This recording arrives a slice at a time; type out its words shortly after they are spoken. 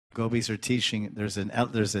Gopis are teaching. There's an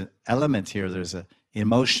element here. There's an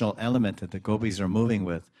emotional element that the gopis are moving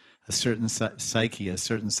with, a certain psyche, a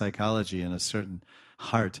certain psychology, and a certain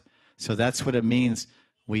heart. So that's what it means.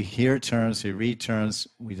 We hear terms, we read terms,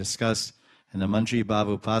 we discuss in the Manjri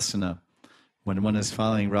Bhav Upasana. When one is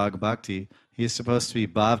following Rag Bhakti, he is supposed to be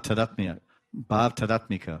Bhav Tadatmika, Bhav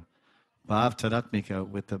Tadatmika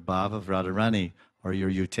with the Bhav of Radharani, or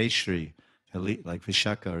your Yuteshri, like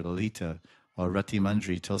Vishaka or Lalita, or Rati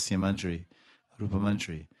Mandri, Tulsi Mandri, Rupa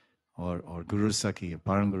Mandri, or Guru Saki, or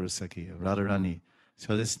Param Guru Saki, or Radharani.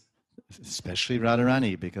 So this, especially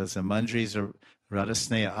Radharani, because the Mandris are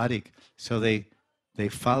Radhasneya Adik, so they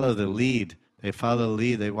follow the lead. They follow the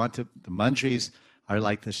lead. They want to. The Mandris are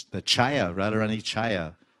like the Chaya, Radharani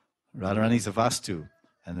Chaya. Radharani is a Vastu,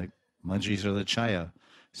 and the Mandris are the Chaya.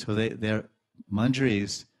 So they're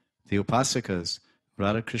Mandris, the Upasakas,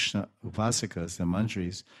 Radha Krishna Upasakas, the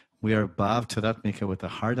Mandris. We are Bhav Tadatmika with the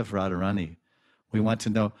heart of Radharani. We want to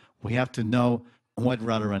know. We have to know what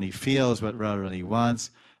Radharani feels, what Radharani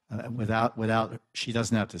wants. Without, she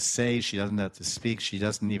doesn't have to say. She doesn't have to speak. She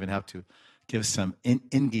doesn't even have to give some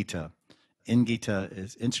ingita. Ingita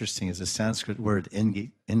is interesting. Is a Sanskrit word,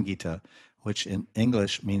 ingita, which in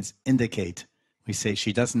English means indicate. We say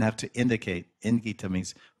she doesn't have to indicate. Ingita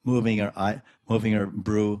means moving her eye, moving her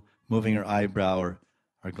brow, moving her eyebrow,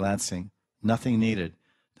 or glancing. Nothing needed.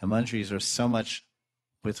 The Mandris are so much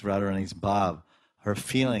with Radharani's bhav. Her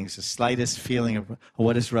feelings, the slightest feeling of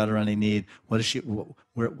what does Radharani need, what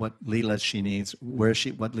leelas she needs,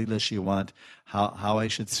 what leelas she want, how I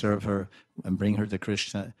should serve her and bring her to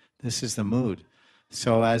Krishna. This is the mood.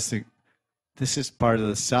 So this is part of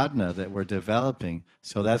the sadhana that we're developing.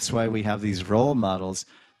 So that's why we have these role models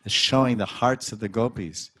that's showing the hearts of the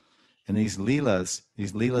gopis. And these leelas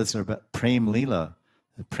are about Prem Leela,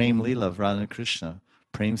 the Prem Leela of Radha and Krishna,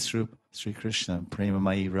 Prem Srup, Sri Krishna, Prema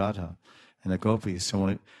Mai Radha, and the gopis. So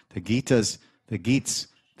when the Geets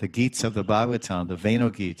of the Bhagavatam, the Venu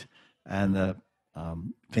Geet, and the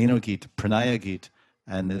Venu Geet, Pranaya Geet,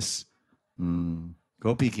 and this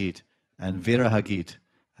Gopi Geet, and Viraha Geet,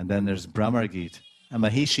 and then there's Brahmar Geet, and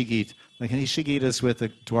Mahishi Geet. Mahishi Geet is with the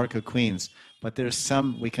Dwarka queens, but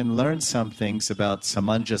we can learn some things about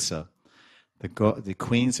Samanjasa. The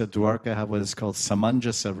queens of Dwarka have what is called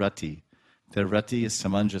Samanjasa Rati. Their Rati is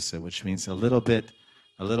Samanjasa, which means a little bit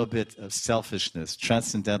of selfishness,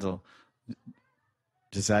 transcendental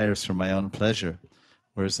desires for my own pleasure.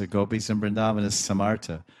 Whereas the gopis in Vrindavan is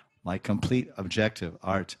Samartha, my complete objective,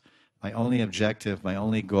 art. My only objective, my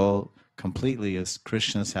only goal completely is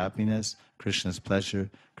Krishna's happiness, Krishna's pleasure,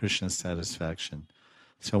 Krishna's satisfaction.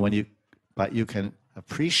 So you can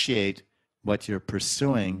appreciate what you're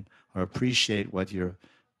pursuing or appreciate what you're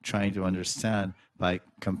trying to understand by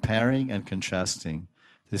comparing and contrasting.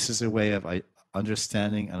 This is a way of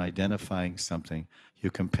understanding and identifying something. You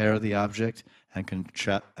compare the object and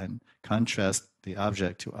contrast the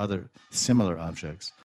object to other similar objects.